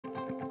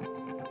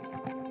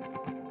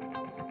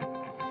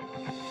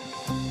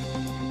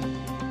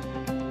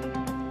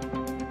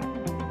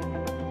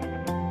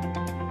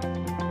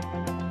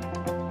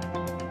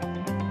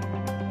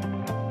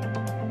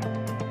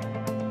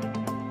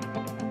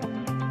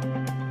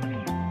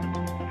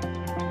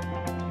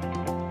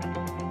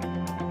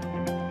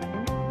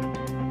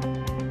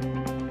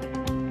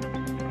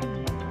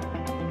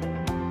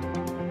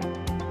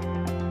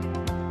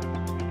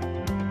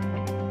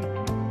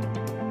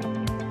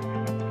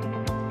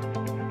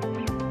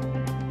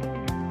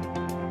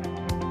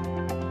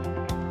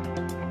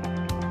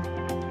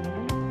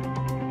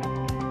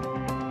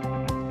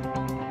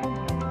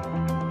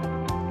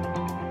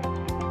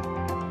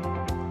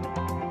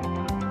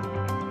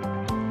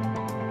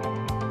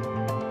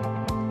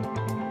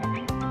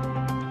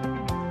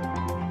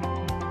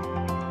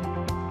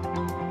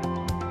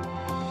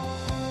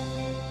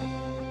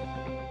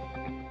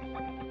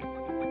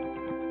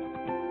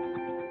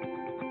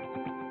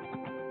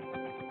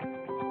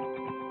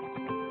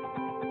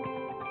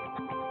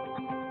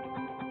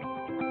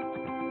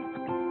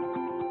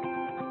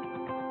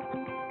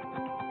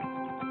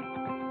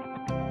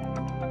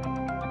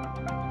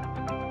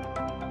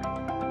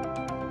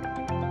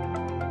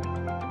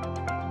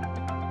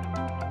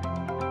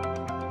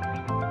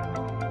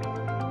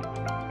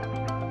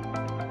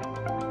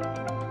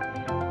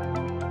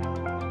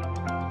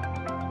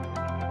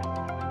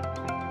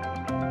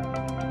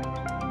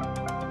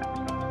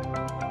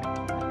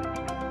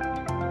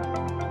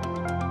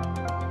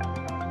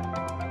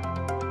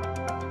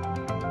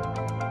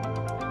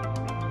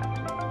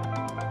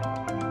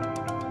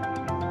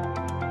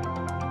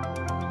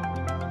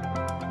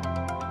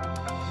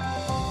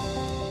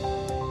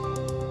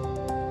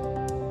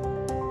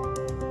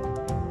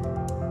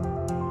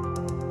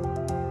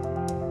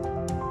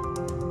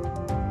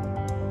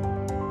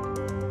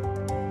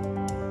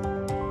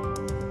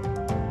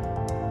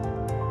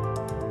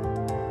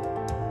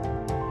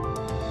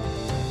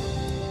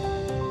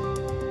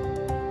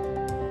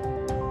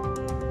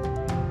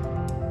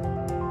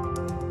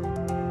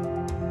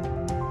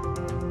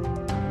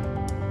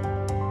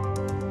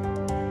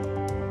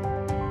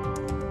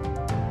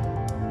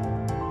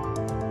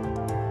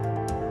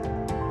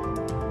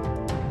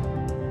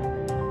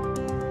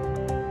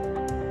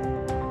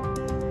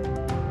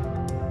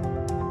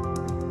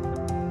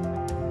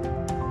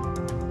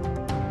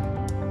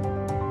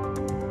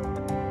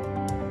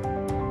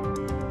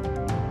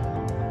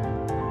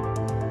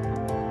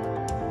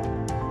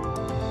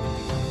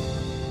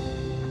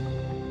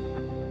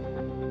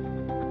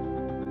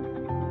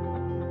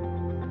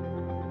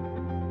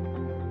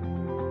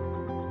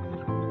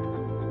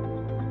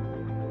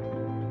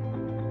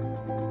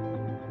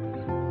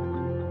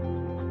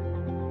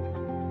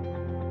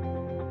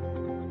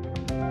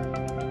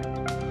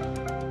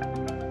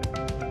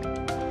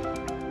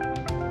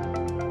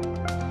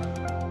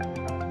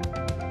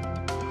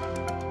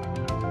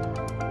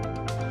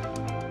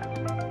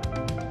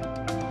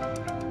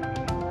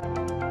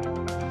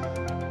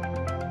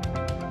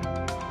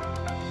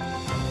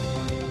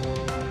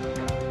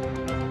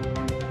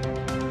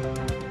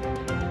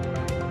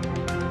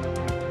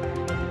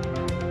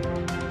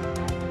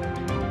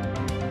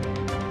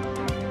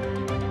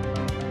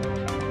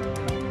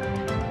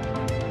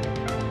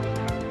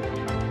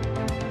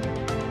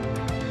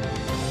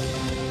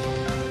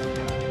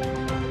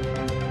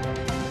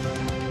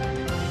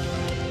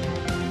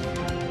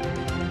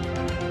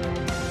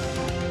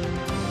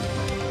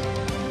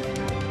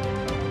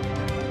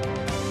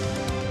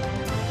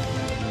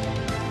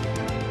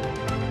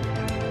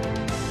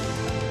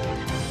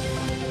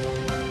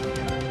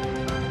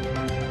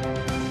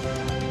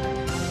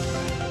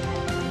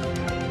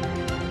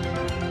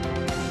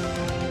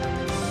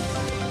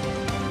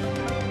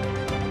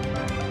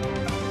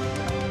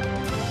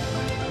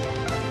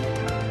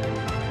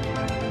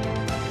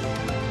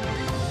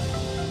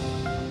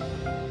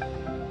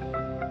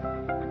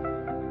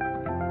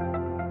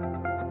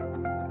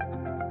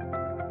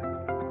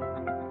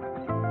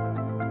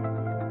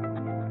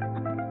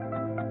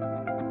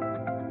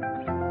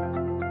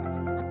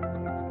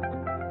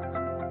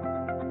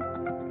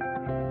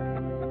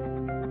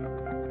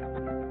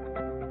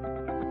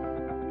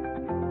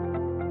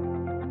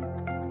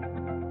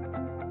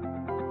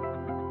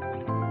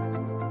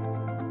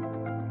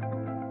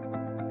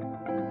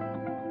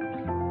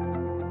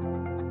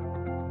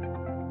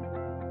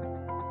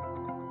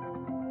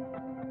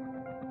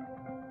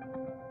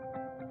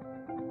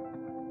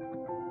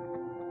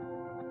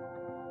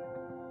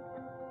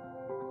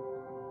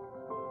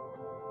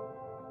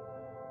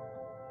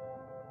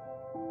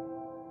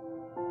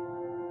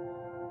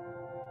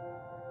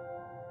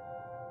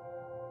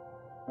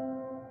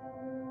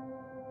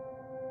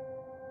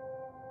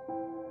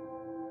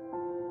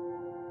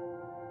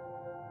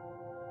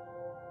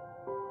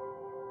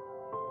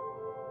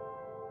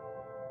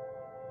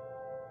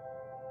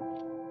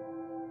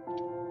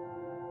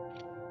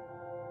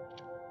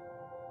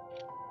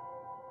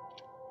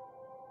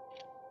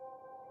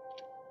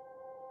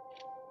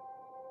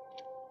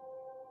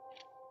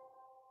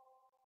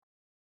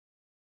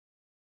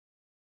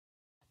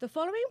The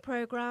following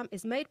program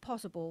is made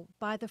possible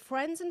by the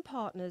friends and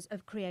partners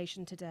of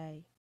Creation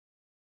Today.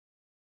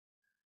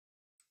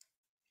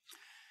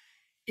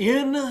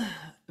 In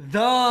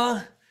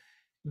the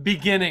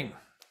beginning.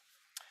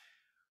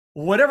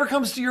 Whatever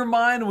comes to your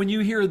mind when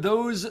you hear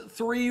those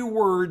three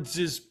words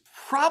is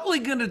probably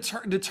going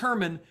to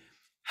determine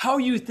how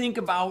you think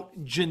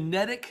about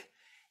genetic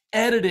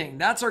editing.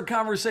 That's our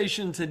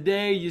conversation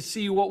today. You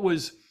see, what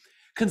was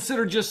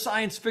considered just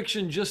science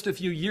fiction just a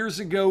few years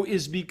ago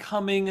is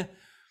becoming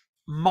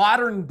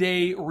modern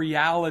day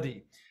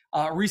reality.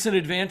 Recent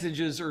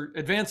advances,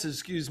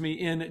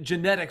 in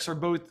genetics are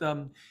both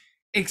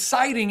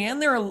exciting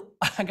and they're,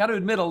 I got to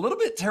admit, a little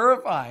bit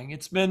terrifying.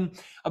 It's been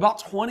about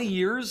 20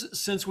 years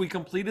since we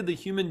completed the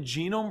Human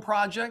Genome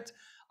Project,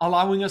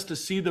 allowing us to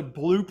see the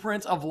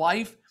blueprint of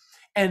life.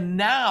 And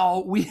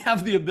now we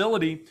have the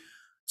ability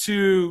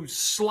to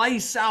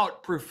slice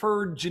out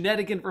preferred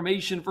genetic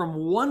information from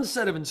one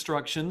set of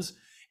instructions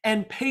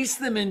and paste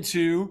them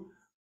into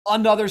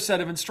another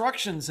set of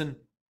instructions. And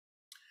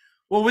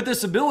well, with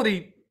this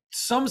ability,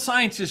 some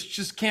scientists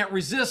just can't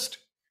resist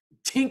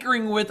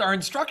tinkering with our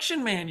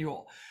instruction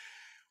manual.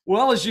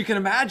 Well, as you can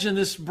imagine,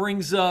 this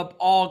brings up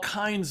all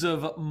kinds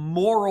of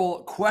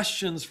moral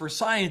questions for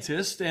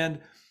scientists. And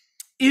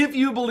if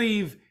you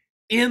believe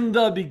in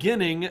the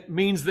beginning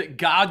means that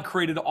God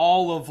created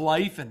all of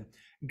life and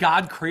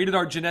God created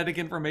our genetic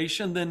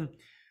information, then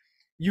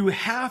you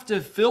have to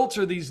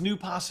filter these new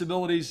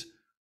possibilities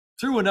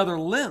through another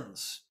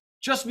lens.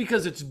 Just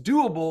because it's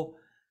doable,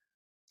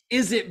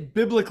 is it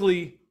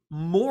biblically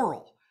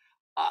moral?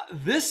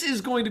 This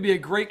is going to be a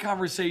great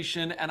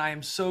conversation, and I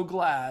am so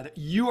glad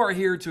you are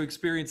here to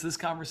experience this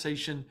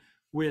conversation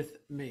with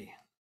me.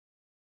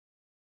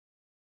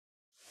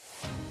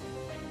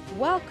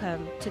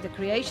 Welcome to the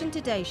Creation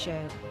Today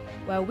Show,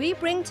 where we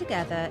bring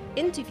together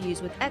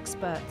interviews with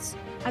experts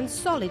and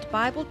solid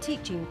Bible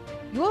teaching.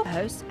 Your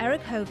host,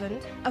 Eric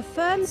Hovind,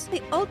 affirms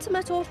the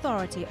ultimate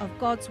authority of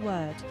God's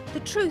Word, the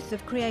truth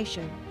of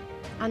creation,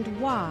 and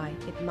why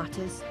it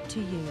matters to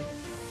you.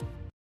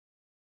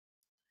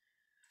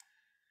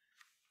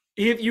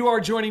 If you are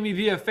joining me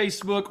via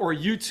Facebook or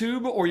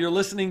YouTube, or you're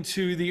listening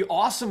to the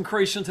awesome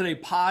Creation Today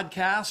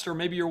podcast, or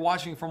maybe you're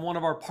watching from one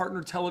of our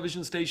partner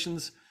television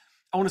stations,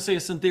 I want to say a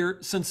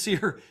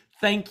sincere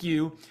thank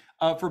you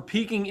for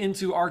peeking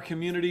into our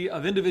community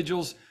of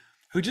individuals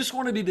who just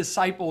want to be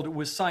discipled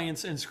with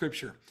science and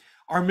scripture.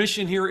 Our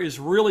mission here is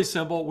really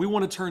simple. We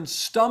want to turn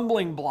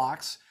stumbling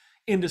blocks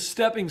into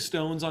stepping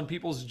stones on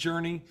people's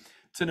journey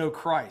to know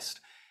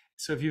Christ.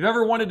 So if you've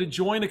ever wanted to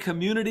join a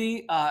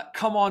community,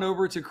 come on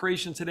over to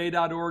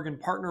creationtoday.org and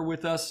partner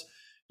with us.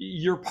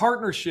 Your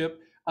partnership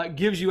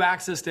gives you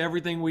access to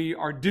everything we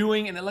are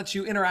doing, and it lets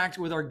you interact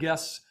with our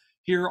guests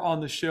here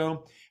on the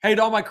show. Hey,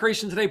 to all my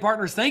Creation Today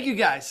partners, thank you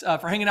guys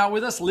for hanging out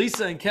with us.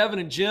 Lisa and Kevin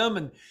and Jim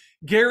and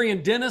Gary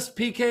and Dennis,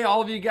 PK,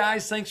 all of you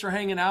guys, thanks for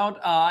hanging out.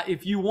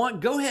 If you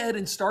want, go ahead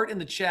and start in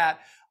the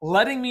chat,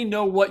 letting me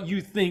know what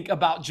you think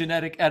about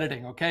genetic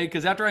editing, okay?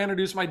 Because after I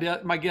introduce my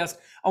guest,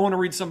 I want to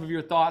read some of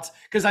your thoughts,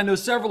 because I know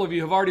several of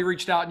you have already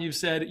reached out and you've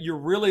said you're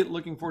really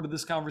looking forward to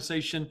this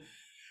conversation,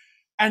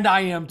 and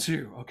I am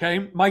too,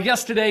 okay? My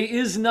guest today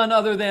is none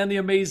other than the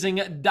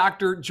amazing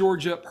Dr.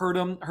 Georgia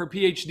Purdom. Her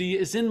PhD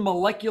is in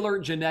molecular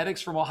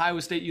genetics from Ohio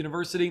State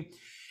University.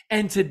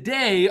 And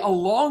today,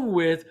 along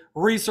with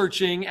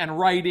researching and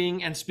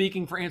writing and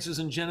speaking for Answers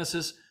in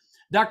Genesis,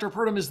 Dr.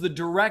 Purdom is the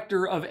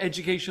director of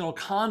educational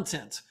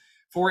content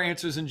for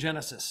Answers in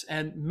Genesis.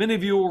 And many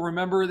of you will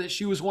remember that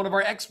she was one of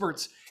our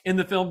experts in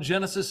the film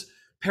Genesis,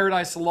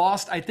 Paradise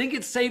Lost. I think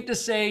it's safe to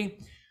say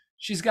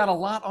she's got a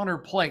lot on her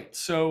plate.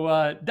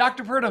 So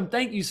Dr. Purdom,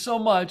 thank you so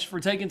much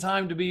for taking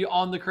time to be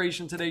on the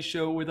Creation Today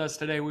show with us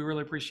today. We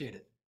really appreciate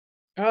it.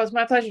 Oh, it's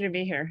my pleasure to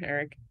be here,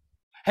 Eric.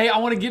 Hey, I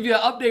want to give you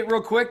an update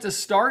real quick to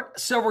start.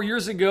 Several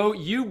years ago,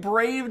 you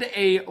braved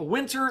a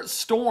winter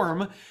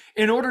storm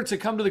in order to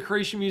come to the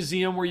Creation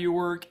Museum where you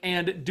work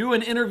and do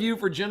an interview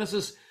for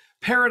Genesis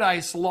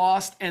Paradise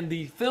Lost. And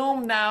the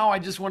film now, I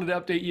just wanted to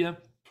update you,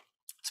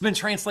 it's been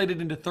translated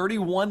into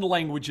 31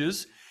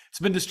 languages. It's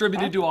been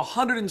distributed to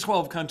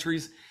 112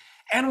 countries,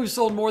 and we've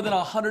sold more than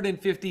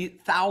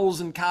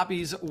 150,000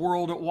 copies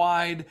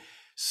worldwide.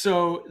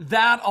 So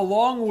that,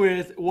 along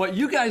with what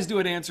you guys do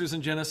at Answers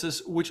in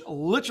Genesis, which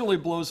literally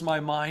blows my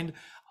mind,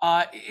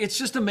 it's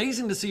just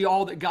amazing to see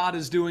all that God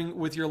is doing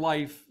with your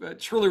life.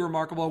 Truly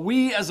remarkable.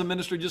 We as a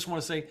ministry just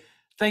want to say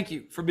thank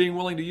you for being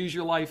willing to use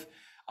your life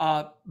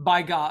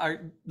by God,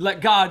 or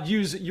let God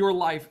use your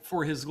life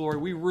for his glory.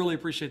 We really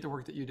appreciate the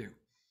work that you do.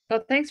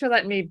 Well, thanks for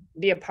letting me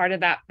be a part of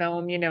that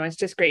film. You know, it's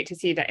just great to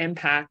see the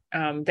impact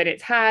that it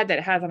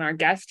has on our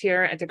guests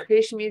here at the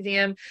Creation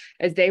Museum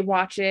as they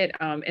watch it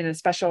in a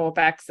special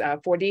effects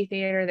 4D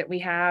theater that we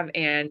have.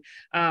 And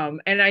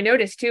I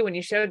noticed too, when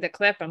you showed the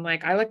clip, I'm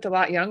like, I looked a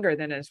lot younger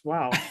then as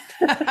well.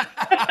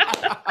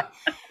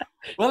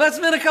 Well, that's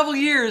been a couple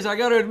years. I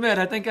got to admit,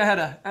 I think I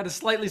had a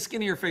slightly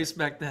skinnier face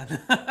back then.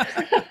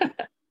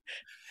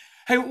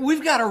 Hey,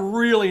 we've got a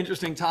really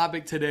interesting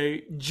topic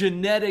today,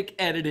 genetic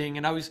editing.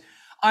 And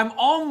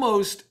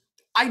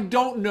I I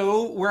don't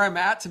know where I'm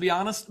at, to be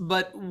honest,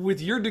 but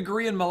with your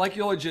degree in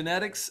molecular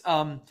genetics,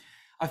 I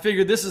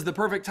figured this is the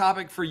perfect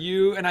topic for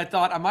you. And I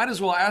thought I might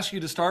as well ask you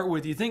to start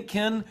with, you think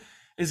Ken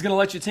is going to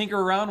let you tinker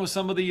around with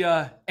some of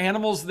the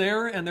animals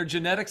there and their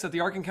genetics at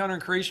the Ark Encounter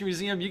and Creation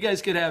Museum? You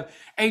guys could have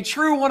a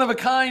true one of a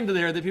kind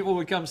there that people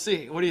would come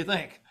see. What do you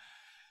think?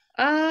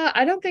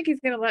 I don't think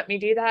he's going to let me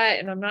do that,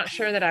 and I'm not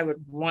sure that I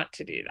would want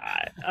to do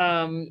that.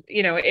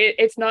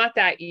 It's not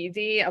that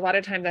easy. A lot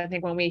of times, I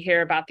think when we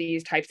hear about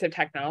these types of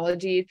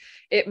technologies,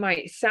 it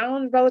might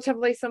sound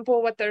relatively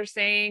simple what they're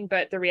saying,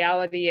 but the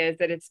reality is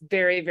that it's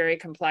very, very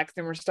complex,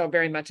 and we're still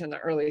very much in the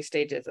early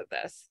stages of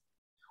this.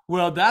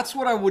 Well, that's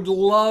what I would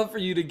love for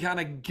you to kind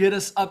of get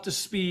us up to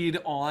speed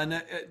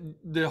on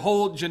the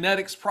whole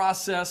genetics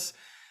process.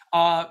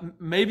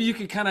 Maybe you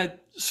could kind of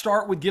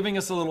start with giving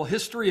us a little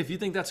history if you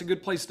think that's a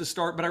good place to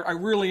start. But I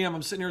really am.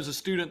 I'm sitting here as a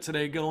student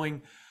today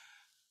going,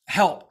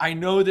 help. I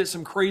know that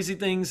some crazy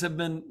things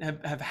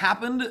have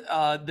happened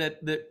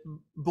that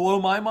blow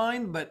my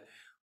mind. But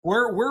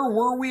where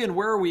were we and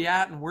where are we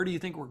at and where do you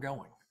think we're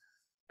going?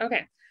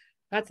 Okay.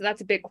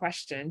 That's a big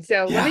question.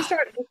 So Yeah. let me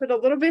start with a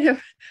little bit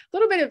of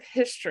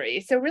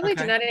history. So really,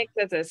 Okay. genetics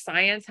as a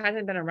science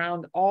hasn't been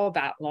around all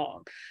that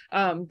long,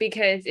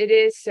 because it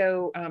is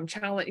so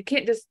challenging. You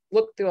can't just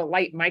look through a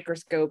light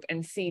microscope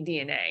and see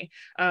DNA.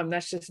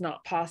 That's just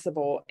not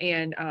possible.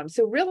 And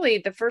so really,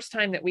 the first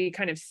time that we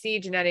kind of see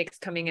genetics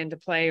coming into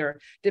play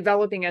or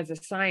developing as a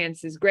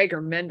science is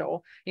Gregor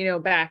Mendel.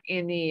 Back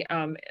in the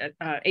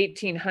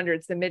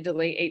 1800s, the mid to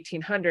late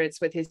 1800s,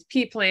 with his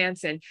pea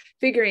plants and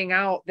figuring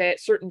out that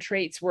certain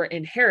traits were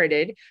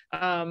inherited,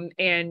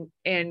 and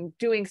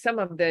doing some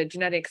of the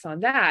genetics on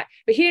that,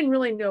 but he didn't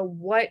really know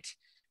what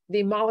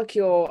the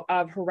molecule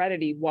of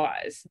heredity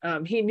was.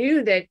 He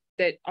knew that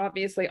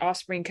obviously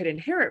offspring could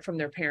inherit from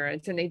their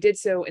parents, and they did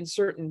so in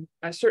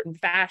a certain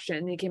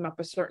fashion. He came up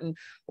with certain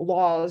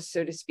laws,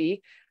 so to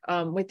speak,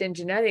 within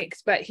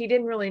genetics, but he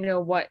didn't really know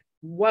what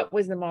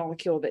was the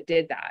molecule that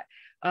did that.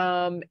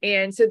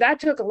 And so that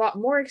took a lot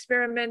more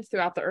experiments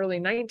throughout the early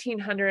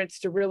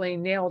 1900s to really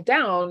nail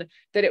down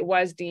that it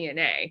was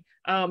DNA.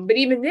 But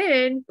even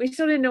then, we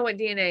still didn't know what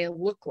DNA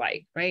looked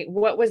like, right?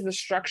 What was the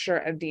structure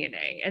of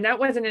DNA? And that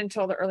wasn't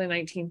until the early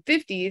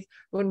 1950s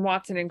when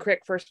Watson and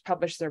Crick first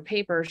published their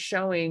paper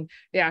showing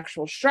the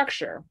actual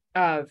structure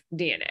of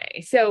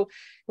DNA. So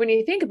when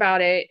you think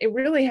about it, it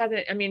really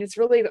hasn't, it's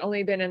really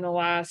only been in the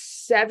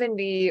last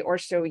 70 or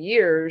so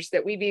years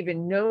that we've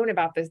even known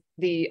about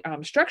the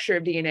structure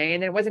of DNA.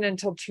 And it wasn't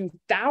until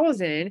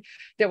 2000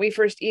 that we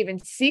first even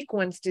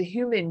sequenced the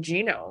human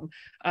genome.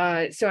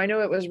 So I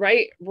know it was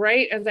right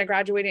as I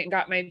graduated and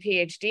got my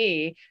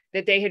PhD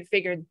that they had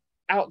figured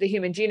out the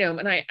human genome.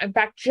 And I, in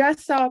fact,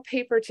 just saw a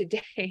paper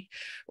today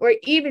where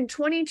even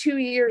 22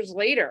 years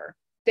later,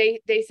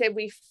 they said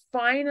we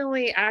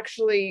finally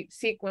actually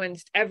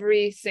sequenced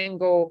every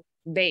single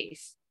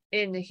base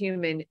in the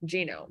human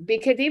genome.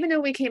 Because even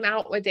though we came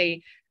out with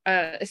a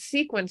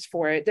sequence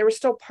for it, there were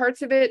still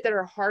parts of it that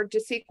are hard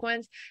to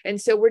sequence. And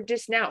so we're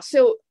just now.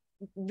 So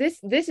this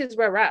is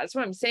where we're at. That's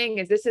what I'm saying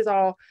is this is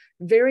all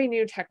very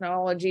new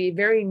technology,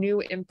 very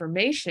new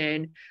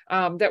information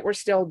that we're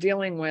still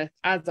dealing with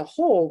as a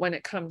whole when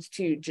it comes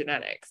to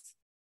genetics.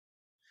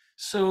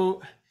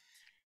 So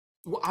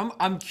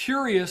I'm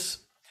curious.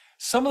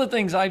 Some of the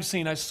things I've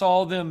seen, I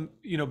saw them,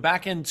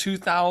 back in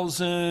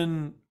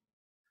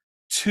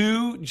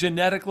 2002,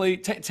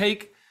 genetically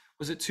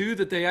was it two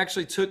that they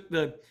actually took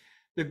the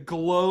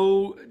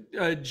glow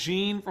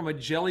gene from a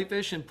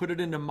jellyfish and put it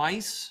into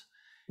mice?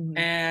 Mm-hmm.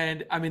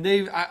 And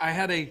I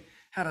had a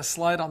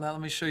slide on that.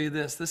 Let me show you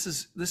this.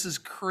 This is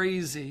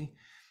crazy.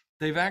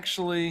 They've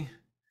actually,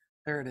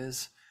 there it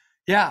is.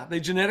 Yeah,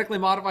 they genetically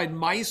modified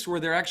mice where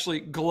they're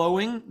actually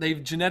glowing.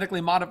 They've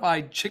genetically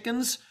modified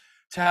chickens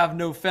to have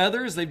no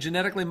feathers. They've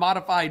genetically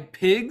modified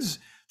pigs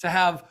to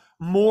have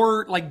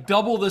more, like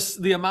double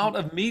the amount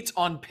of meat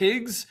on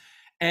pigs.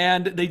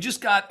 And they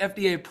just got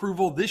FDA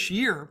approval this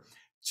year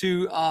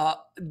to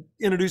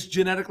introduce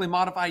genetically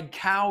modified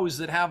cows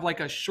that have like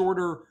a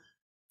shorter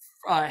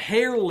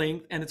hair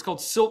length, and it's called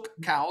silk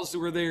cows,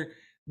 where they're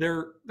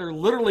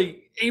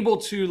literally able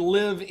to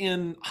live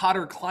in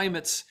hotter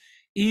climates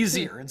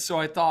easier. And so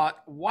I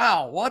thought,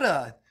 wow,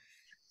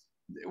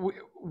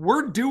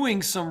 we're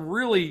doing some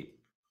really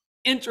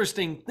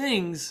interesting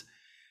things.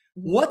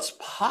 What's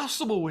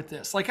possible with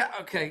this? Like,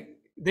 okay,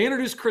 they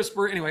introduced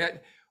CRISPR. Anyway,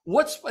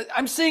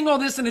 I'm seeing all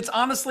this, and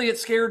it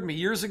scared me.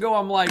 Years ago,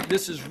 I'm like,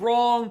 this is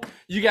wrong.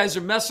 You guys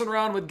are messing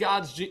around with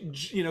God's,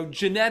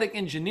 genetic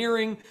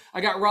engineering.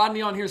 I got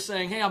Rodney on here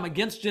saying, hey, I'm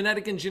against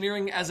genetic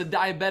engineering as a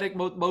diabetic.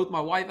 Both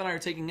my wife and I are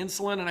taking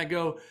insulin. And I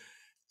go,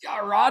 yeah,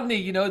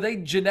 Rodney, they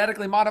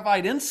genetically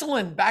modified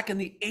insulin back in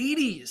the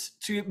 80s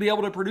to be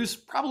able to produce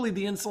probably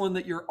the insulin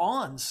that you're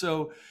on.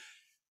 So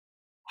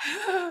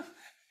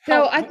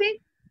I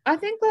think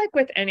like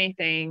with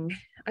anything,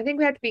 I think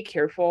we have to be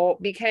careful,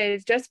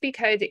 because just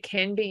because it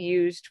can be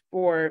used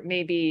for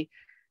maybe,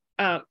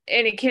 and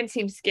it can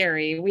seem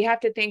scary, we have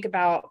to think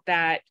about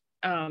that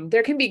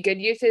there can be good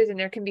uses and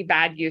there can be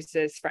bad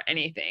uses for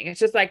anything. It's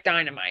just like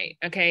dynamite.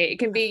 Okay. It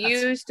can be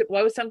used to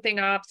blow something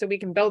up so we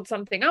can build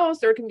something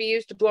else, or it can be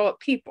used to blow up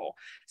people.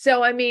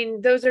 So, I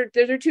mean, those are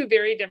two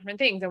very different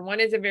things. And one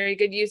is a very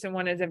good use and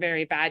one is a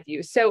very bad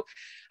use. So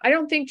I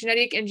don't think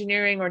genetic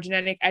engineering or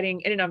genetic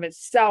editing in and of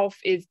itself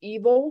is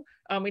evil.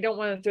 We don't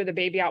want to throw the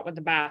baby out with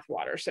the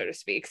bathwater, so to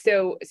speak.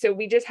 So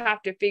we just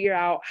have to figure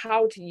out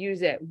how to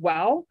use it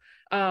well.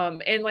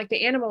 And like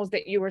the animals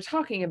that you were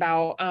talking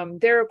about,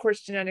 they're of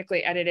course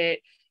genetically edited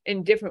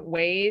in different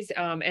ways,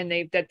 and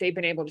they've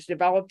been able to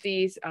develop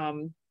these.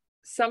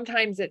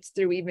 Sometimes it's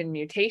through even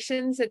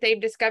mutations that they've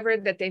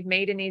discovered that they've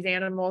made in these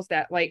animals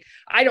that, like,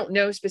 I don't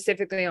know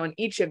specifically on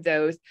each of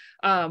those.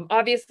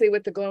 Obviously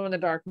with the glow in the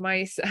dark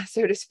mice,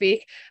 so to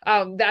speak,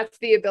 that's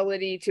the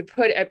ability to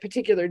put a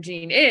particular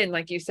gene in,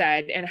 like you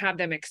said, and have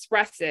them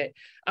express it.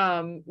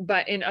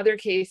 But in other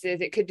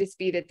cases, it could just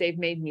be that they've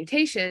made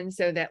mutations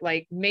so that,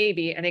 like,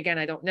 maybe, and again,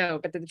 I don't know,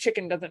 but the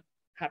chicken doesn't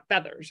have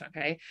feathers.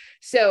 Okay.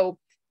 So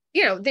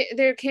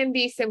there can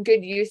be some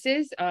good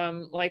uses,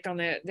 like on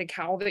the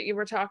cow that you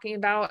were talking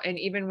about. And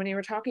even when you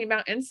were talking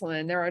about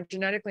insulin, there are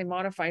genetically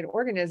modified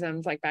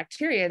organisms like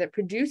bacteria that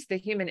produce the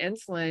human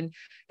insulin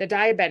that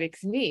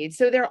diabetics need.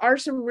 So there are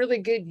some really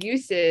good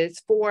uses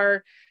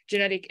for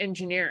genetic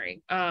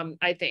engineering,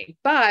 I think.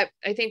 But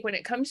I think when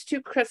it comes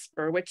to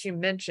CRISPR, which you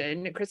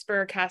mentioned, the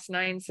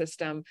CRISPR-Cas9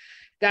 system,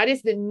 that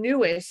is the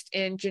newest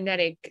in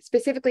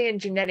specifically in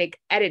genetic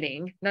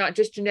editing, not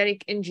just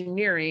genetic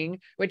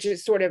engineering, which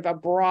is sort of a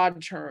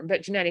broad term,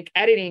 but genetic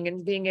editing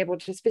and being able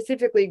to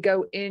specifically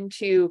go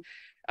into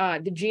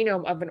the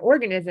genome of an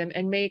organism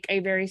and make a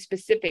very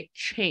specific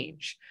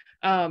change.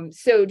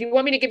 So do you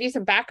want me to give you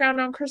some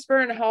background on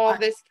CRISPR and how all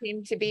this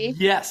came to be?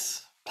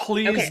 Yes,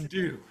 please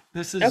do.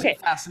 This is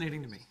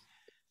fascinating to me.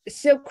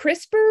 So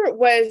CRISPR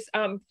was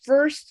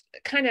first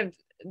kind of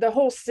the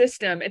whole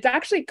system. It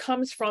actually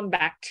comes from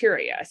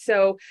bacteria.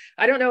 So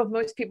I don't know if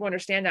most people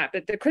understand that,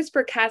 but the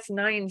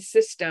CRISPR-Cas9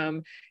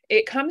 system,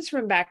 it comes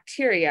from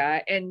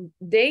bacteria and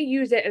they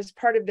use it as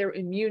part of their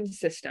immune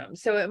system.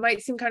 So it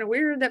might seem kind of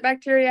weird that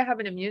bacteria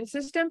have an immune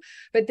system,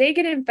 but they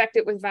get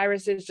infected with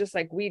viruses just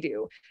like we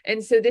do.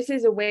 And so this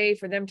is a way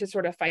for them to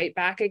sort of fight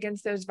back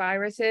against those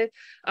viruses.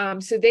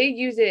 So they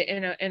use it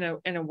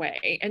in a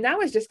way. And that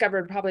was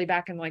discovered probably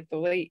back in like the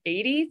late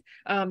 80s.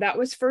 That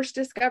was first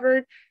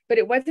discovered, but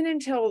it wasn't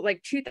until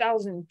like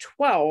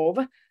 2012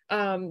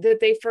 that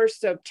they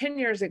first, so 10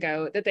 years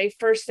ago, that they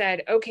first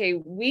said, okay,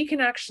 we can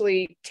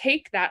actually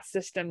take that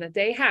system that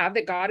they have,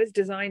 that God has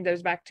designed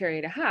those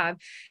bacteria to have,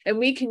 and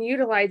we can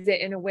utilize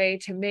it in a way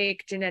to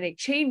make genetic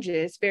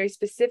changes, very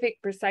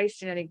specific, precise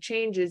genetic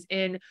changes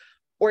in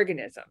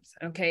organisms.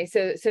 Okay,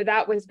 so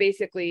that was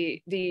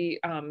basically the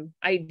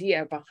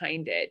idea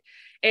behind it.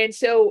 And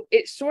so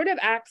it sort of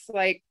acts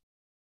like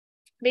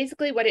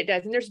basically what it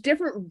does, and there's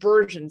different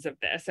versions of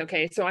this.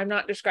 Okay, so I'm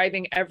not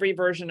describing every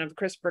version of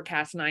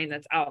CRISPR-Cas9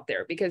 that's out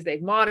there because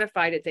they've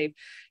modified it. They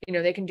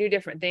can do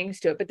different things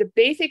to it. But the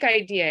basic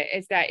idea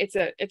is that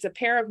it's a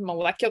pair of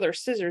molecular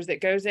scissors that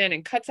goes in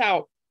and cuts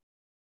out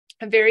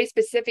a very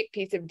specific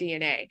piece of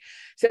DNA.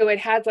 So it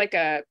has like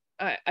a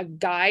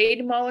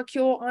guide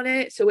molecule on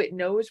it, so it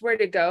knows where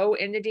to go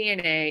in the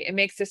DNA. It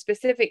makes a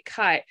specific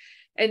cut,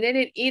 and then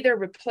it either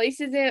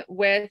replaces it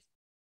with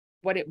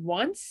what it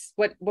wants,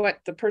 what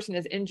the person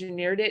has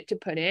engineered it to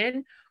put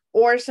in,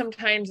 or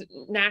sometimes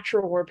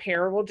natural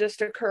repair will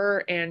just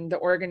occur and the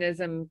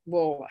organism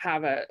will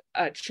have a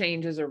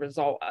change as a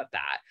result of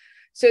that.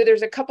 So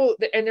there's a couple,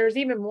 and there's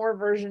even more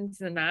versions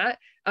than that,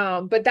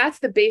 but that's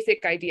the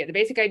basic idea. The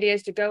basic idea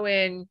is to go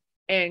in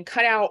and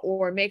cut out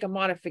or make a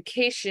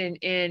modification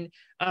in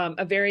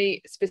a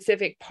very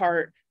specific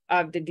part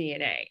of the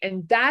DNA.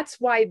 And that's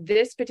why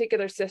this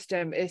particular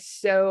system is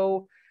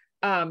so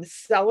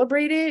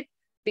celebrated,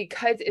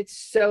 because it's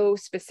so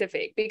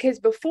specific. Because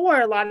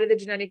before, a lot of the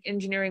genetic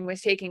engineering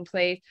was taking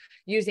place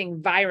using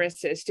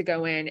viruses to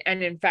go in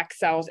and infect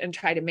cells and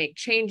try to make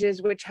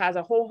changes, which has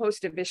a whole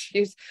host of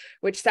issues,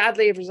 which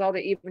sadly have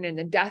resulted even in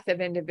the death of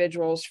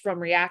individuals from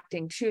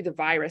reacting to the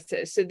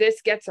viruses. So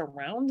this gets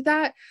around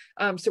that.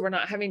 So we're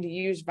not having to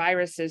use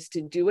viruses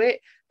to do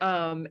it.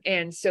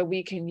 And so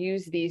we can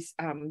use this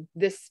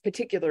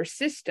particular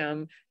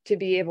system to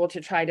be able to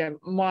try to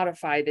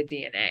modify the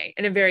DNA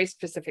in a very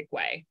specific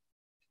way.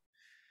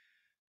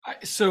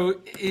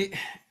 So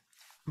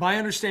my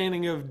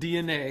understanding of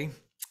DNA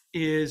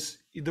is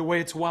the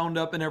way it's wound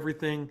up and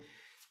everything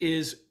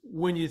is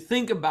when you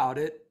think about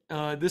it,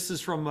 this is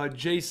from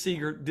Jay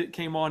Seeger that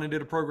came on and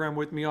did a program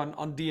with me on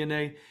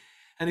DNA.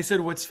 And he said,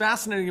 what's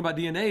fascinating about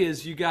DNA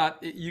is you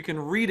can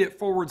read it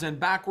forwards and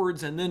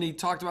backwards. And then he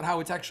talked about how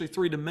it's actually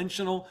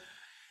three-dimensional.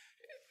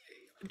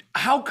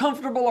 How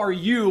comfortable are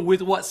you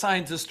with what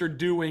scientists are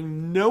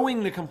doing,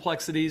 knowing the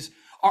complexities?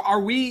 Are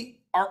we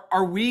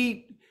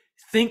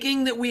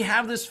thinking that we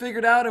have this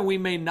figured out and we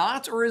may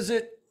not, or is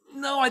it,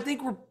 no, I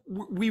think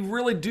we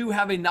really do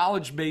have a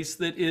knowledge base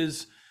that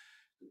is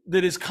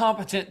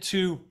competent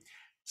to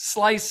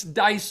slice,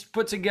 dice,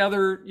 put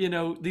together,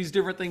 these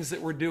different things that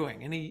we're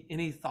doing.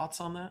 Any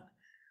thoughts on that?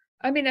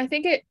 I mean, I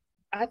think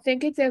I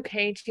think it's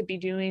okay to be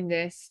doing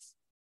this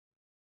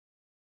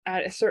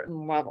at a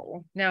certain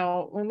level.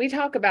 Now, when we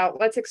talk about,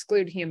 let's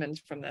exclude humans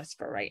from this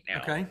for right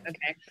now. Okay.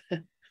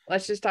 Okay.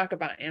 Let's just talk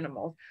about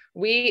animals.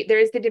 There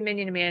is the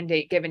dominion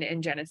mandate given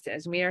in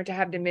Genesis. We are to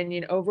have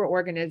dominion over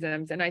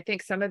organisms. And I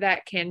think some of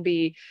that can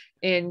be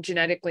in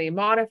genetically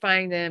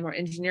modifying them or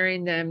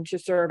engineering them to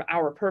serve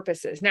our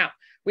purposes. Now,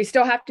 we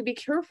still have to be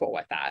careful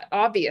with that,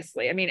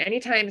 obviously. I mean,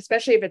 anytime,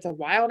 especially if it's a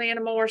wild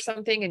animal or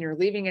something and you're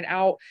leaving it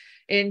out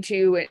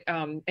into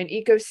an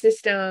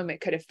ecosystem,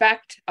 it could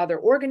affect other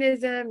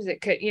organisms.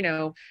 It could,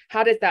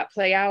 how does that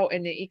play out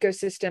in the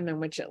ecosystem in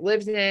which it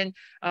lives in,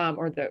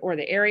 or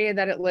the area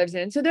that it lives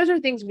in? So those are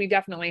things we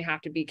definitely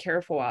have to be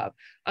careful of.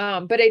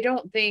 But I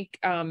don't think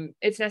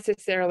it's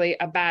necessarily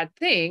a bad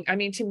thing. I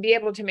mean, to be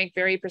able to make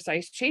very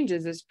precise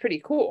changes is pretty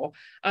cool.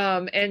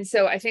 And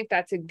so I think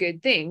that's a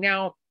good thing.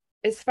 Now,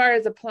 as far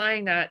as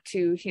applying that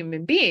to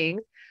human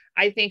beings,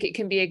 I think it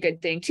can be a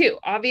good thing too.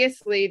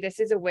 Obviously, this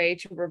is a way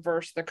to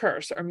reverse the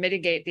curse or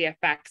mitigate the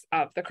effects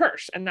of the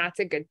curse, and that's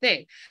a good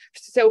thing.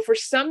 So for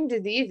some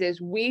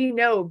diseases, we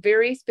know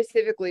very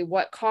specifically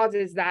what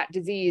causes that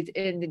disease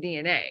in the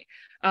DNA.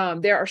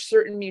 There are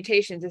certain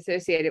mutations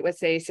associated with,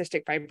 say,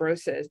 cystic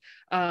fibrosis.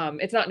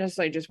 It's not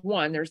necessarily just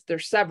one,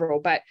 there's several,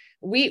 but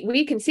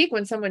we can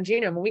sequence someone's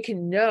genome and we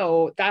can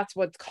know that's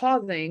what's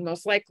causing,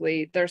 most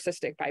likely, their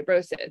cystic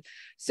fibrosis.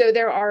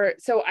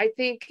 So I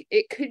think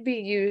it could be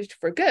used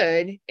for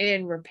good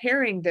in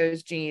repairing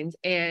those genes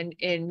and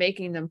in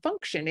making them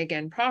function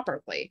again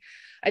properly.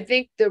 I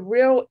think the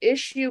real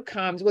issue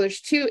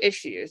there's two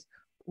issues.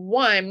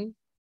 One,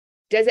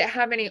 does it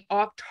have any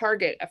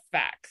off-target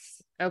effects?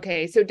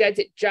 Okay, so does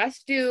it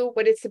just do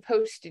what it's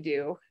supposed to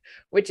do,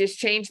 which is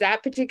change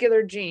that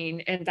particular gene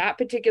in that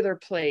particular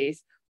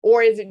place,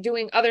 or is it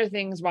doing other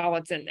things while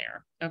it's in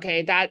there?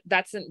 Okay,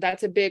 that's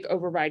a big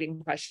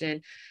overriding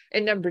question.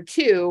 And number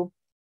two,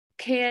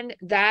 can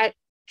that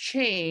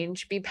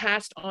change be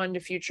passed on to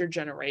future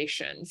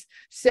generations?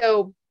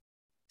 So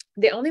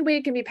the only way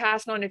it can be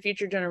passed on to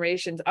future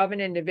generations of an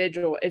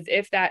individual is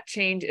if that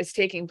change is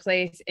taking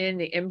place in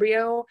the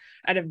embryo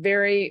at a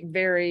very,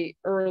 very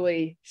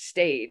early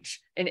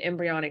stage in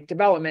embryonic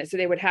development. So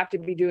they would have to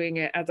be doing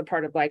it as a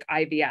part of like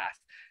IVF,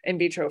 in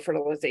vitro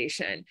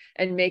fertilization,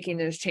 and making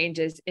those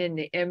changes in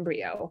the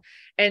embryo.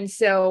 And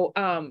so,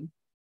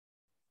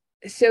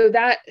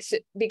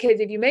 because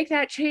if you make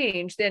that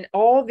change, then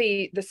all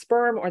the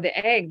sperm or the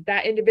egg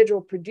that individual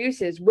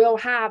produces will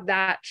have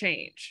that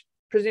change,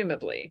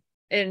 presumably.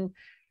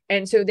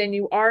 And so then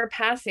you are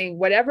passing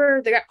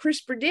whatever that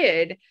CRISPR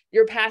did,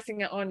 you're passing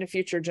it on to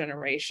future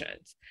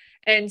generations.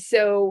 And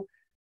so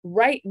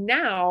right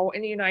now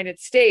in the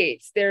United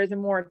States, there's a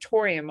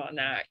moratorium on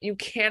that. You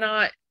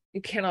cannot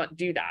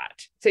do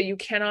that. So you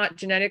cannot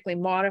genetically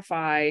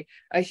modify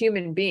a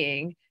human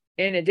being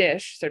in a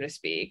dish, so to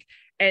speak,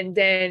 and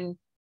then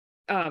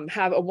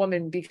have a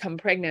woman become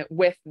pregnant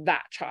with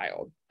that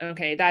child.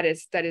 Okay, that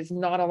is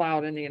not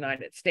allowed in the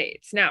United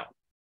States. Now,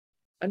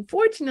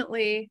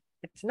 unfortunately,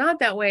 it's not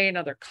that way in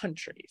other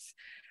countries.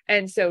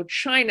 And so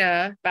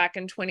China, back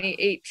in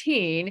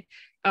 2018,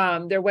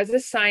 there was a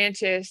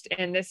scientist,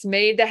 and this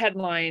made the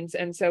headlines,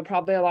 and so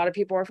probably a lot of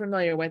people are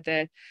familiar with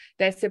it,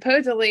 that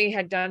supposedly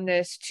had done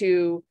this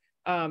to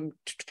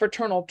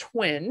fraternal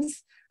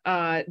twins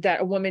that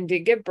a woman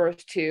did give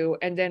birth to,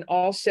 and then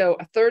also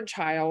a third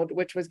child,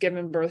 which was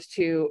given birth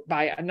to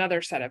by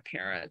another set of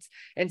parents.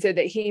 And so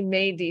that he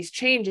made these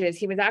changes.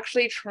 He was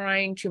actually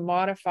trying to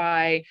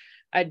modify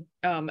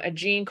a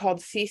gene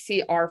called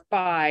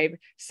CCR5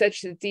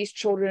 such that these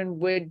children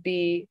would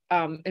be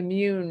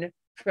immune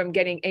from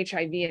getting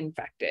HIV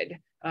infected.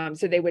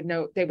 So they would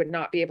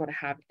not be able to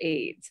have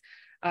AIDS.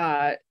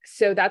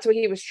 So that's what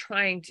he was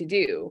trying to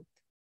do.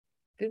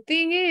 The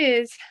thing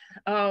is,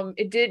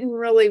 it didn't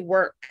really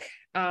work.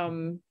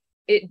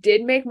 It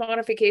did make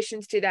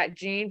modifications to that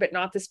gene, but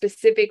not the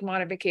specific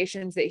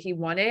modifications that he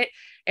wanted.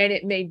 And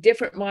it made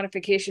different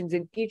modifications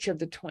in each of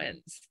the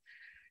twins.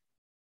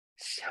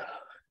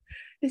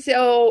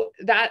 So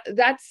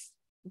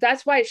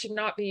that's why it should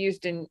not be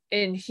used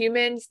in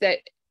humans, that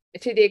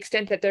to the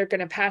extent that they're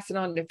going to pass it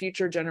on to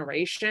future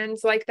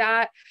generations like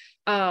that.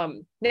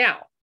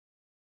 Now,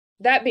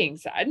 that being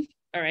said,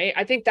 all right,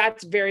 I think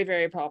that's very,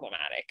 very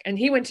problematic. And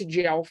he went to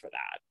jail for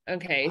that.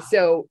 Okay,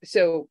 wow.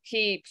 So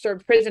he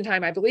served prison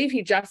time. I believe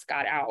he just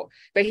got out,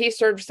 but he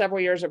served several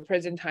years of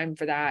prison time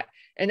for that.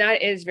 And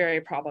that is very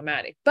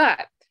problematic.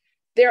 But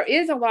there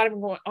is a lot of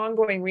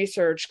ongoing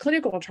research,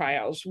 clinical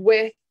trials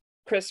with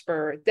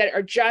CRISPR that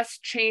are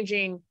just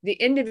changing the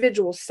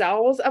individual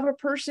cells of a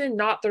person,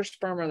 not their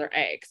sperm or their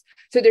eggs.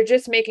 So they're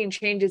just making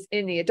changes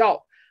in the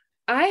adult.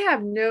 I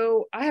have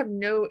no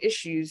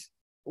issues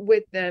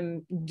with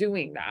them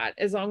doing that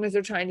as long as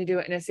they're trying to do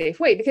it in a safe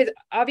way, because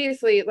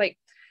obviously, like,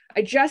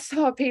 I just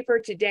saw a paper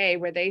today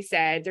where they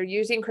said they're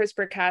using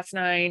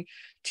CRISPR-Cas9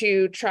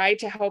 to try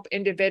to help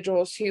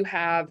individuals who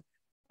have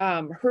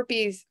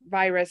herpes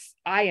virus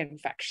eye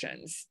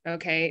infections.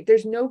 Okay,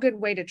 there's no good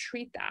way to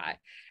treat that.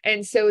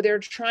 And so they're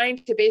trying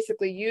to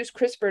basically use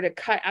CRISPR to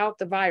cut out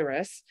the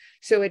virus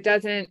so it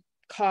doesn't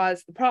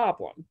cause the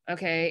problem,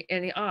 okay,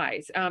 in the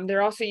eyes.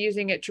 They're also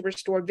using it to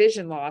restore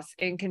vision loss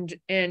in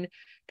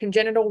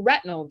congenital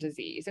retinal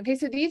disease. Okay,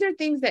 so these are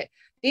things that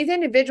these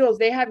individuals,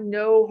 they have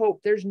no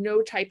hope. There's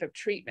no type of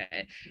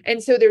treatment.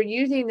 And so they're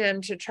using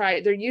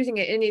they're using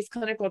it in these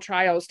clinical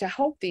trials to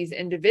help these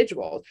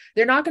individuals.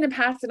 They're not going to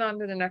pass it on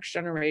to the next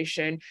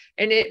generation.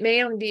 And it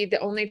may only be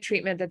the only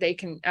treatment that they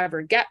can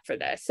ever get for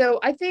this. So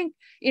I think,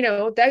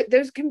 that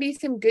those can be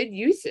some good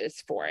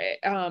uses for it.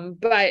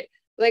 But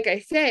like I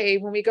say,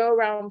 when we go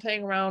around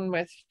playing around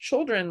with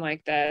children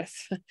like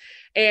this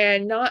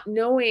and not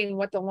knowing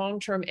what the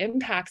long-term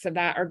impacts of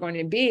that are going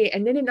to be,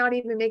 and then not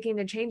even making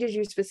the changes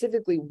you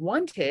specifically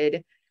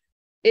wanted,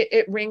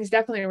 it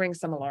definitely rings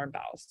some alarm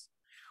bells.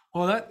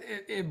 Well,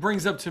 it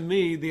brings up to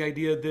me the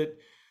idea that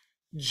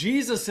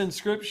Jesus in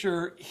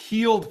scripture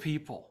healed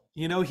people.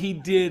 He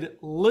did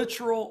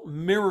literal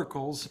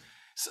miracles.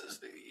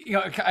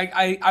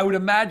 I would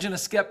imagine a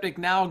skeptic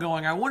now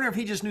going, I wonder if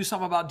he just knew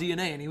something about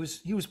DNA and he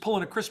was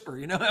pulling a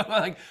CRISPR,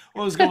 like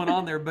what was going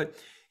on there. But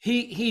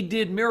he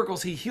did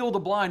miracles. He healed the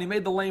blind. He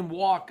made the lame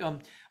walk.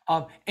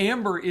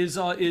 Amber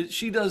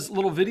she does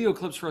little video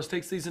clips for us,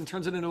 takes these and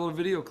turns it into little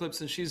video clips.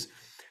 And she's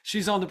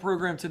on the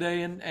program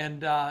today,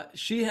 and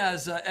she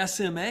has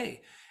SMA,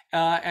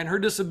 and her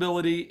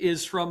disability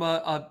is from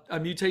a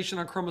mutation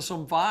on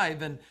chromosome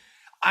 5. And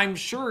I'm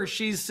sure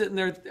she's sitting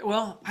there.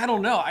 Well, I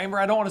don't know. Amber,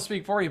 I don't want to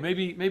speak for you.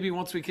 Maybe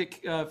once we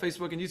kick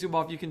Facebook and YouTube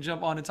off, you can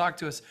jump on and talk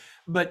to us.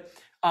 But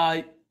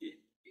going,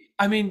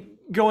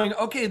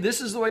 okay,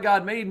 this is the way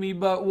God made me,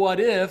 but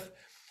what if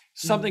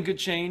something could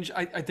change?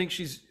 I think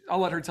I'll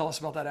let her tell us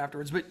about that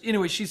afterwards. But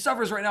anyway, she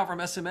suffers right now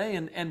from SMA,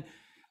 and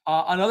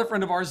another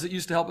friend of ours that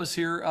used to help us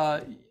here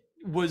has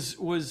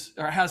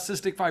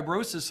cystic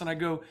fibrosis. And I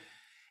go,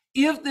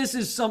 if this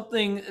is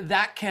something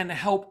that can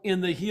help in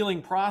the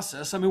healing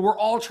process, we're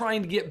all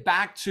trying to get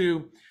back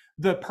to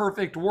the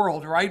perfect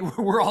world, right?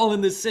 We're all in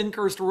this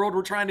sin-cursed world.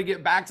 We're trying to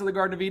get back to the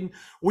Garden of Eden.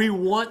 We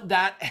want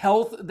that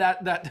health,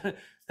 that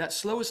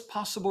slowest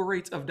possible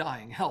rate of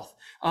dying, health.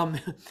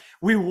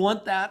 We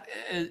want that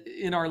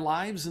in our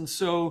lives. And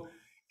so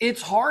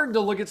it's hard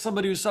to look at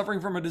somebody who's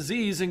suffering from a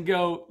disease and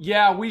go,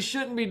 yeah, we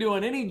shouldn't be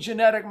doing any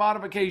genetic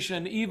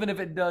modification, even if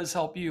it does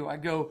help you. I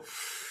go,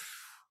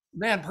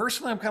 man,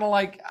 personally, I'm kind of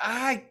like,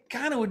 I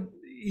kind of would,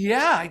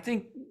 yeah, I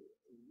think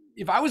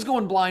if I was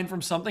going blind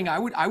from something, I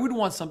would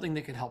want something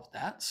that could help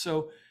that.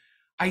 So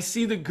I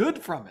see the good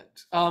from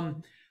it.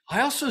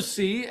 I also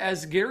see,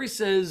 as Gary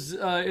says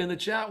in the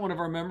chat, one of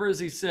our members,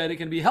 he said it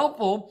can be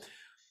helpful,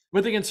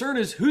 but the concern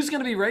is who's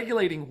going to be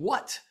regulating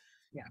what?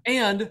 Yeah.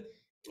 And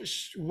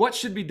what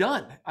should be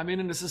done?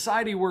 In a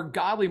society where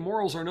godly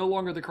morals are no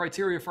longer the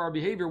criteria for our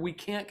behavior, we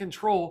can't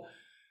control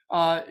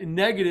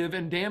negative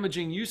and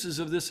damaging uses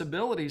of this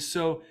ability.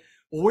 So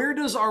where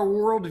does our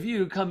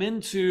worldview come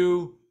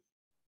into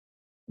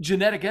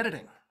genetic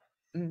editing?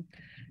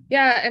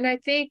 Yeah, and I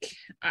think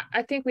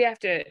we have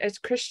to, as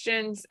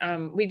Christians,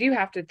 we do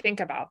have to think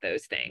about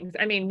those things.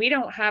 We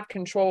don't have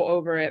control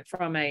over it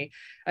from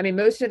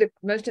most of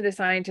the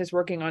scientists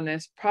working on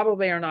this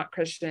probably are not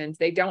Christians.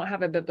 They don't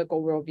have a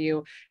biblical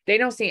worldview. They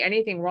don't see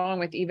anything wrong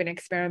with even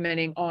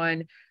experimenting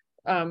on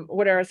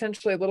what are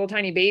essentially little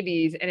tiny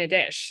babies in a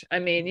dish.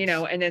 And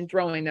then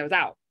throwing those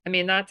out.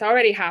 That's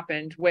already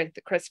happened with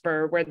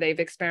CRISPR, where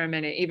they've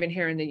experimented even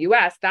here in the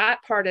US. That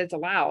part is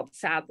allowed,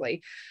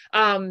 sadly.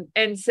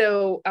 And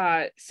so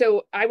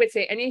I would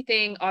say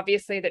anything,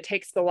 obviously, that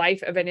takes the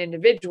life of an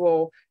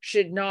individual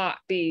should not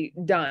be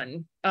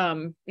done.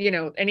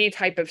 Any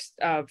type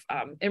of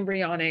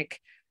embryonic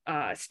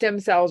stem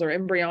cells or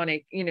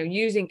embryonic,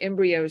 using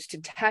embryos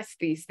to test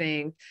these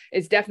things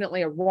is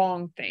definitely a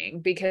wrong thing,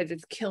 because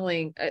it's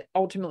killing,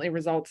 ultimately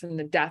results in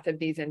the death of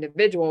these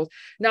individuals.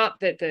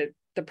 Not that the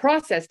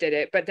process did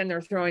it, but then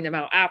they're throwing them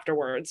out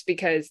afterwards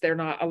because they're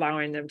not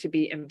allowing them to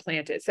be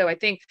implanted. So I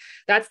think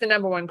that's the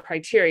number one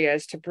criteria,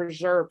 is to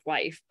preserve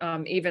life,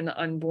 even the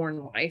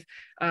unborn life.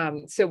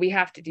 So we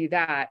have to do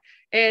that.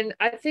 And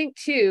I think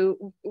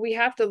too, we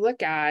have to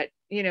look at,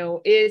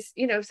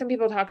 some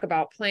people talk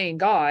about playing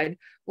God.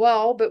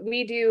 Well, but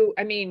we do,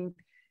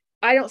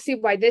 I don't see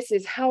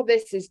how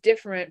this is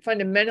different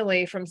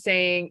fundamentally from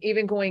saying,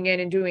 even going in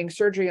and doing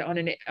surgery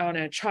on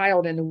a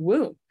child in the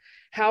womb.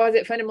 How is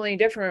it fundamentally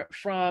different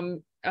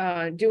from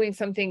doing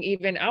something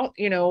even out,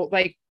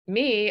 like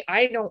me,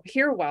 I don't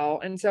hear well.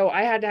 And so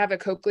I had to have a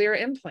cochlear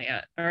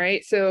implant. All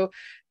right. So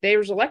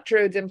there's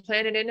electrodes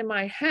implanted into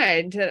my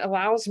head that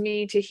allows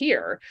me to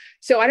hear.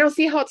 So I don't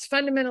see how it's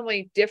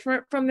fundamentally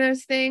different from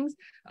those things.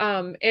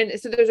 And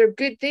so those are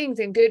good things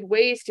and good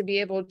ways to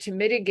be able to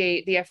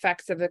mitigate the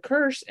effects of the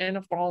curse in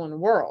a fallen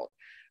world.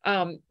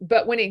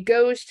 But when it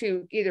goes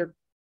to either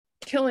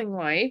killing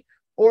life,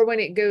 or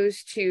when it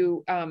goes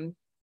to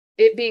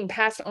it being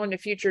passed on to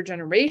future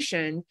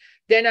generations,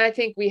 then I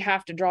think we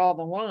have to draw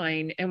the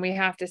line, and we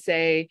have to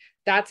say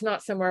that's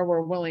not somewhere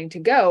we're willing to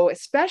go,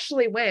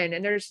 especially when,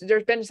 and there's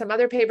been some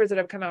other papers that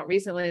have come out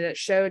recently that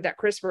showed that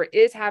CRISPR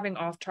is having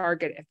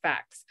off-target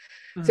effects.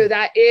 So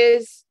that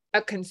is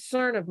a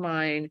concern of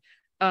mine.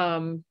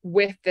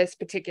 with this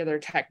particular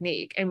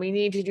technique, and we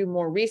need to do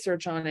more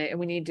research on it, and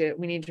we need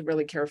to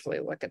really carefully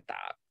look at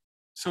that.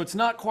 So it's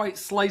not quite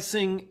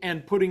slicing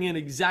and putting in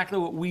exactly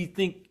what we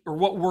think or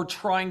what we're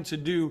trying to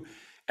do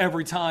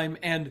every time.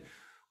 And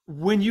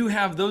when you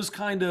have those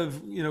kind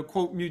of,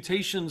 quote,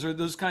 mutations or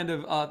those kind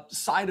of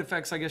side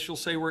effects, I guess you'll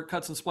say, where it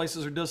cuts and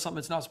splices or does something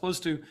it's not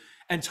supposed to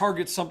and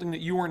targets something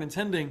that you weren't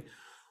intending,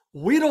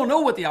 we don't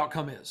know what the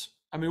outcome is.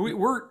 I mean,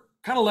 we're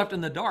kind of left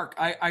in the dark.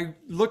 I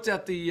looked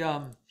at the,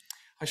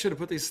 I should have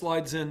put these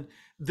slides in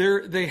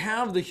there. They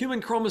have the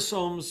human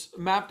chromosomes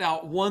mapped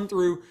out 1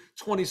 through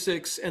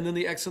 26, and then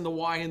the X and the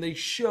Y, and they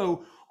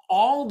show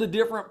all the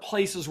different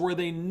places where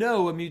they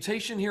know a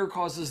mutation here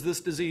causes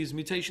this disease,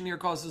 mutation here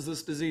causes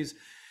this disease.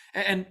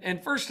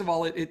 And first of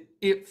all,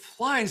 it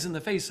flies in the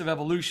face of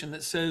evolution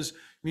that says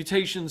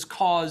mutations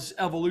cause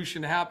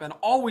evolution to happen.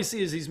 All we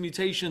see is these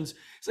mutations.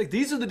 It's like,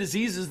 these are the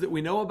diseases that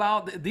we know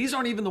about. These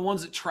aren't even the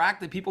ones that track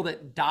the people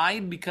that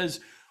died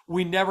because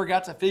we never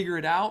got to figure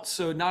it out.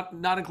 So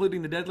not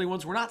including the deadly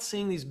ones. We're not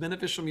seeing these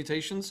beneficial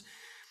mutations.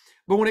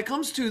 But when it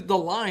comes to the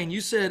line,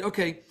 you said,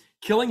 okay,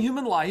 killing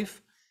human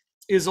life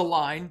is a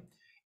line.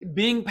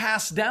 Being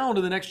passed down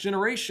to the next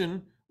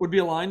generation would be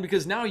a line,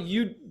 because now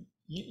you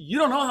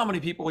don't know how many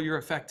people you're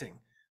affecting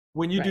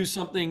when you do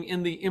something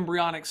in the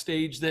embryonic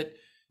stage that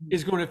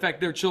is going to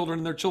affect their children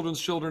and their children's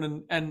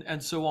children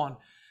and so on.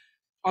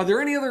 Are there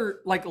any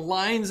other like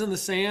lines in the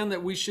sand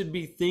that we should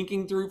be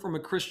thinking through from a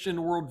Christian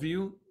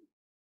worldview?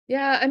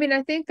 Yeah, I mean,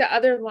 I think the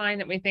other line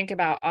that we think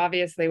about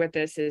obviously with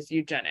this is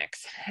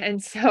eugenics.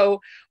 And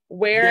so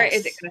where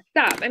is it going to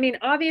stop? I mean,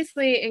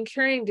 obviously, in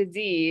curing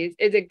disease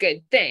is a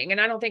good thing. And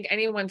I don't think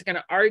anyone's going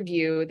to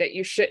argue that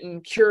you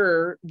shouldn't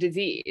cure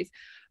disease.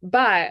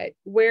 But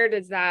where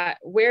does that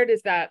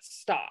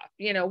stop?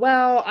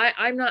 Well,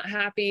 I'm not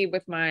happy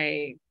with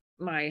my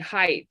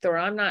height, or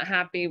I'm not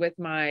happy with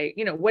my,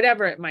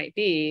 whatever it might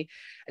be.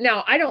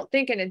 Now, I don't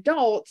think in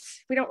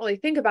adults, we don't really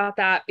think about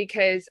that,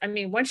 because I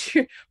mean, once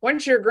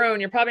you're grown,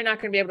 you're probably not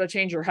going to be able to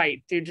change your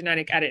height through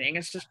genetic editing.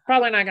 It's just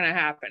probably not going to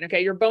happen.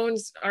 Okay. Your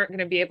bones aren't going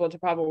to be able to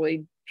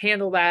probably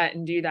handle that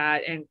and do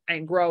that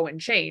and grow and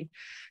change.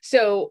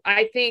 So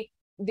I think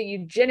the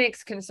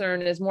eugenics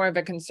concern is more of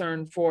a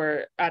concern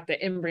for at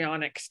the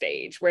embryonic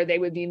stage, where they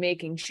would be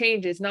making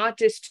changes, not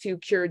just to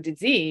cure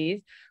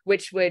disease,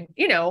 which would,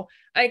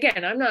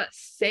 again, I'm not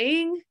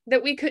saying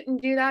that we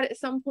couldn't do that at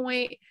some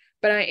point,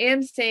 but I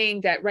am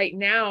saying that right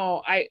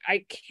now,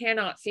 I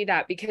cannot see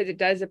that, because it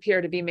does appear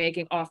to be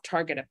making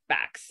off-target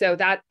effects. So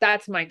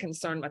that's my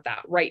concern with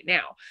that right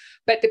now.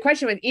 But the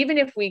question was, even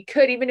if we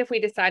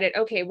decided,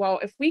 okay, well,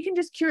 if we can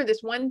just cure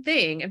this one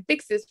thing and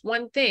fix this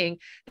one thing,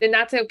 then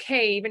that's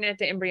okay, even at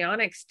the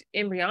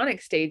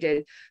embryonic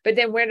stages. But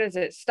then where does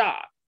it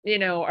stop?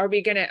 Are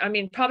we going to, I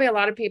mean, probably a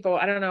lot of people,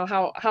 I don't know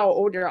how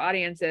old your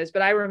audience is,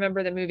 but I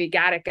remember the movie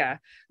Gattaca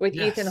with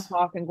Ethan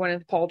Hawke and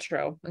Gwyneth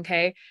Paltrow.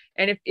 Okay.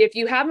 And if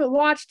you haven't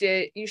watched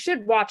it, you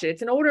should watch it.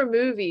 It's an older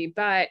movie,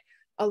 but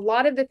a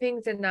lot of the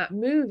things in that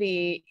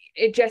movie,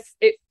 it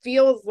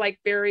feels like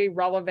very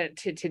relevant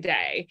to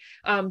today,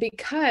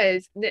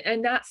 because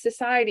in that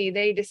society,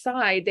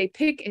 they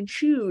pick and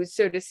choose,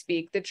 so to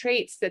speak, the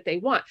traits that they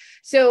want.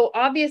 So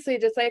obviously,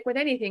 just like with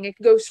anything, it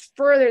goes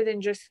further than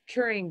just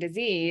curing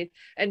disease,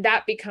 and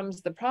that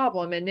becomes the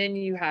problem. And then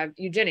you have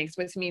eugenics,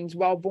 which means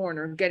well-born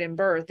or good in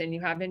birth, and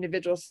you have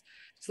individuals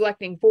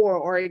selecting for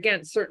or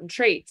against certain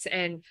traits,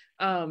 and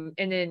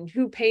then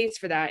who pays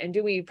for that, and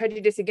do we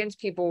prejudice against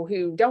people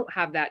who don't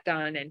have that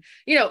done? And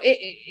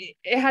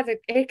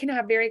it can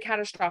have very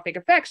catastrophic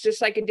effects,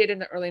 just like it did in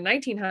the early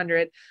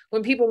 1900s,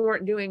 when people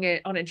weren't doing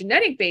it on a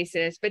genetic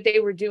basis, but they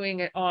were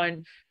doing it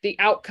on the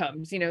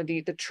outcomes,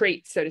 the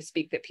traits, so to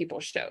speak, that people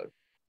showed.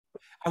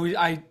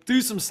 I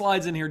threw some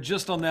slides in here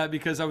just on that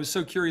because I was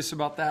so curious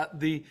about that.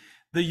 The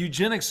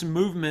eugenics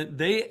movement,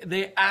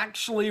 they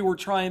actually were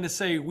trying to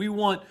say, we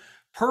want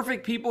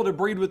perfect people to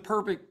breed with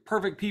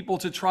perfect people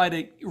to try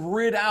to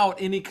rid out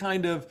any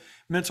kind of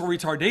mental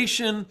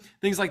retardation,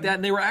 things like that.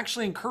 And they were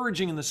actually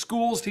encouraging in the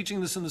schools, teaching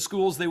this in the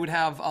schools. They would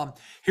have,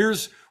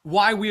 here's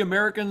why we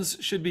Americans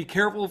should be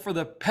careful for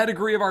the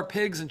pedigree of our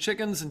pigs and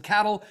chickens and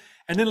cattle,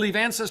 and then leave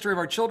ancestry of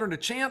our children to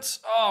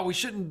chance. Oh, we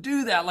shouldn't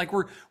do that. Like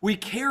we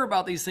care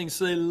about these things.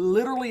 So they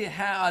literally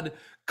had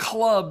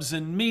clubs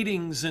and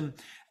meetings and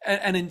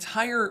an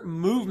entire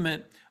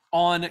movement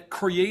on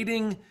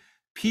creating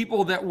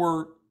people that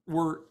were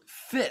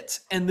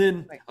fit. And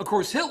then of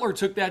course, Hitler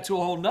took that to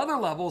a whole nother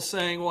level,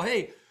 saying, well,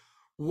 hey,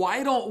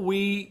 why don't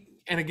we,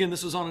 and again,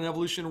 this is on an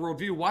evolution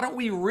worldview, why don't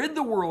we rid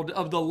the world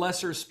of the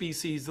lesser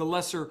species, the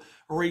lesser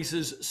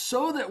races,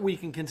 so that we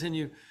can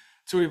continue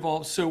to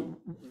evolve? So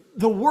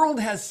the world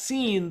has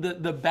seen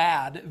the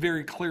bad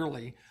very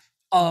clearly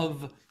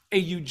of a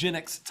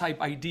eugenics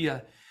type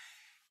idea.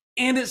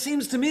 And it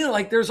seems to me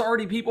like there's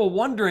already people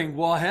wondering,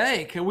 well,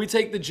 hey, can we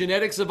take the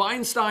genetics of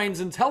Einstein's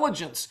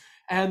intelligence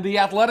and the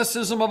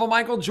athleticism of a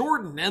Michael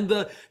Jordan,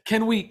 and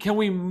can we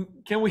do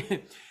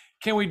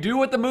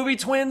what the movie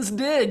Twins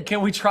did? Can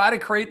we try to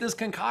create this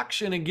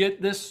concoction and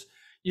get this,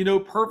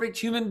 perfect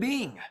human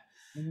being?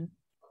 Mm-hmm.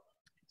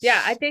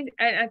 Yeah, I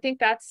think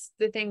that's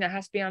the thing that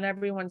has to be on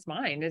everyone's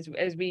mind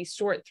as we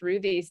sort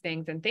through these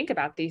things and think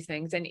about these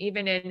things. And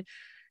even in,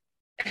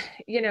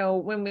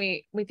 when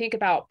we think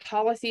about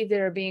policies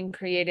that are being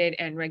created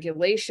and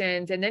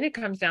regulations, and then it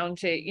comes down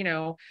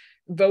to,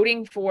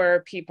 voting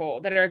for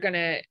people that are going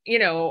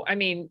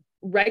to,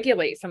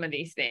 regulate some of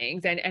these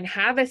things and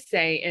have a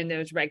say in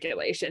those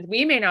regulations.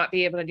 We may not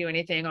be able to do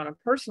anything on a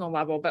personal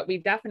level, but we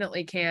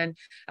definitely can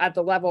at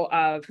the level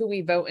of who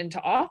we vote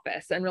into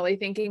office, and really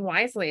thinking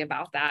wisely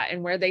about that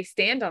and where they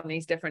stand on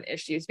these different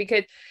issues.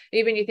 Because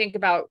even when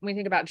we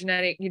think about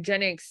genetic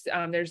eugenics,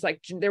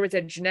 there was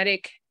a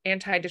genetic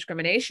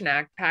anti-discrimination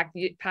act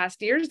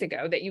passed years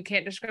ago that you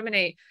can't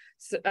discriminate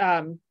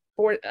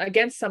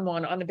against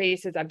someone on the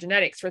basis of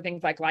genetics for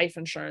things like life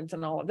insurance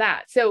and all of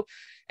that. So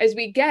as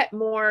we get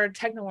more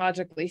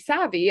technologically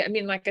savvy, I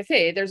mean, like I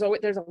say, there's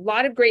a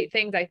lot of great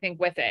things, I think,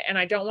 with it. And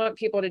I don't want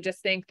people to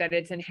just think that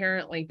it's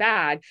inherently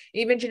bad.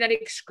 Even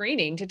genetic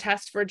screening to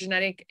test for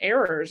genetic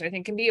errors, I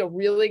think, can be a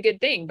really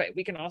good thing, but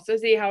we can also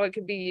see how it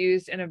could be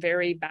used in a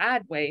very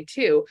bad way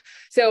too.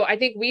 So I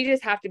think we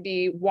just have to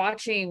be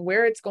watching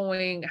where it's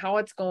going, how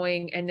it's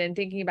going, and then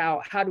thinking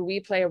about how do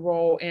we play a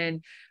role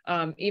in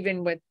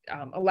even with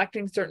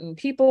electing certain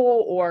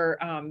people, or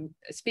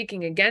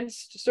speaking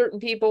against certain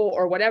people,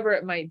 or whatever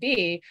it might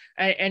be,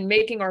 and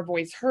making our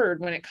voice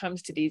heard when it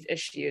comes to these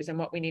issues and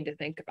what we need to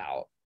think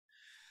about.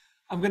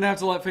 I'm going to have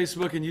to let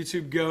Facebook and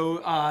YouTube go.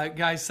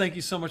 Guys, thank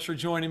you so much for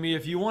joining me.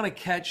 If you want to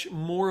catch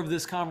more of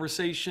this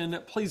conversation,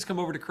 please come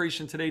over to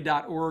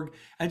creationtoday.org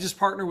and just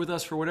partner with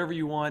us for whatever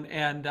you want,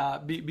 and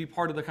be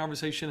part of the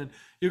conversation. And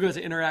you'll get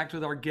to interact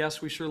with our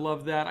guests. We sure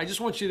love that. I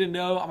just want you to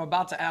know I'm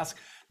about to ask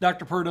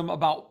Dr. Purdom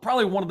about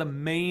probably one of the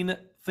main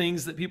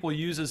things that people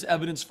use as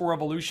evidence for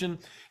evolution.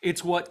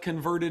 It's what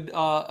converted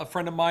a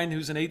friend of mine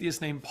who's an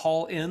atheist named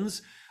Paul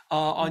Enns.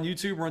 On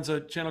YouTube, runs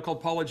a channel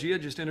called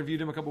Paulogia. Just interviewed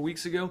him a couple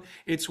weeks ago.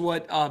 It's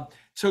what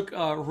took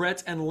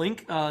Rhett and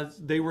Link.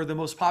 They were the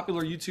most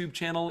popular YouTube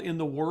channel in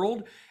the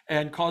world,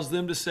 and caused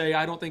them to say,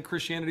 I don't think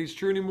Christianity is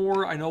true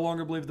anymore. I no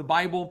longer believe the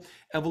Bible.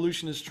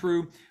 Evolution is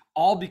true.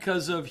 All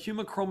because of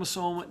human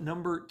chromosome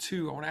number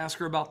 2. I want to ask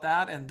her about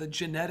that and the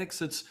genetics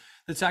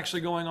that's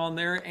actually going on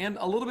there, and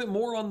a little bit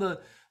more on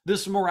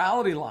this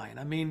morality line.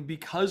 I mean,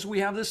 because we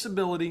have this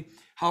ability,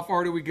 how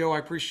far do we go? I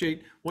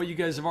appreciate what you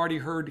guys have already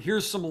heard.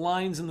 Here's some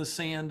lines in the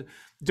sand.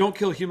 Don't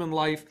kill human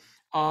life.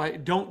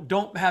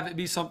 Don't have it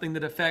be something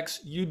that affects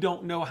you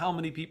don't know how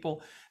many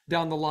people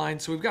down the line.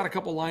 So we've got a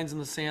couple lines in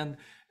the sand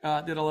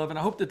that I love, and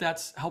I hope that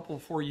that's helpful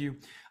for you.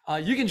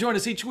 You can join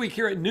us each week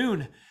here at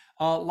noon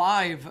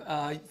live,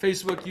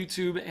 Facebook,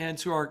 YouTube, and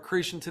to our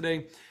Creation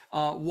Today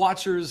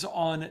watchers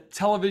on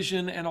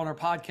television and on our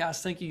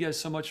podcast. Thank you guys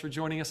so much for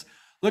joining us.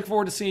 Look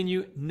forward to seeing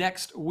you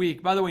next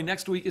week. By the way,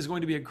 next week is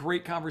going to be a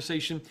great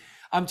conversation.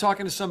 I'm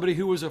talking to somebody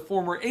who was a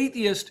former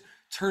atheist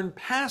turned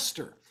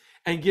pastor,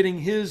 and getting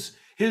his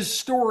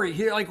story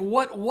here. Like,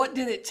 what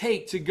did it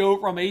take to go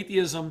from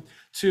atheism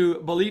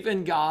to belief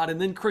in God,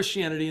 and then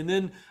Christianity, and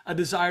then a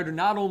desire to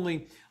not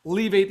only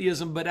leave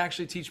atheism, but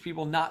actually teach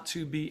people not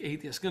to be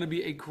atheists. It's going to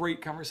be a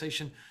great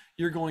conversation.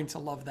 You're going to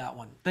love that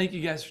one. Thank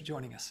you guys for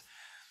joining us.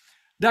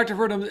 Dr.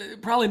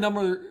 Purdom, probably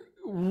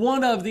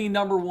one of the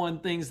number one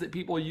things that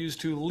people use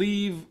to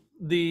leave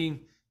the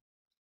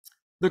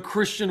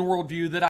Christian worldview that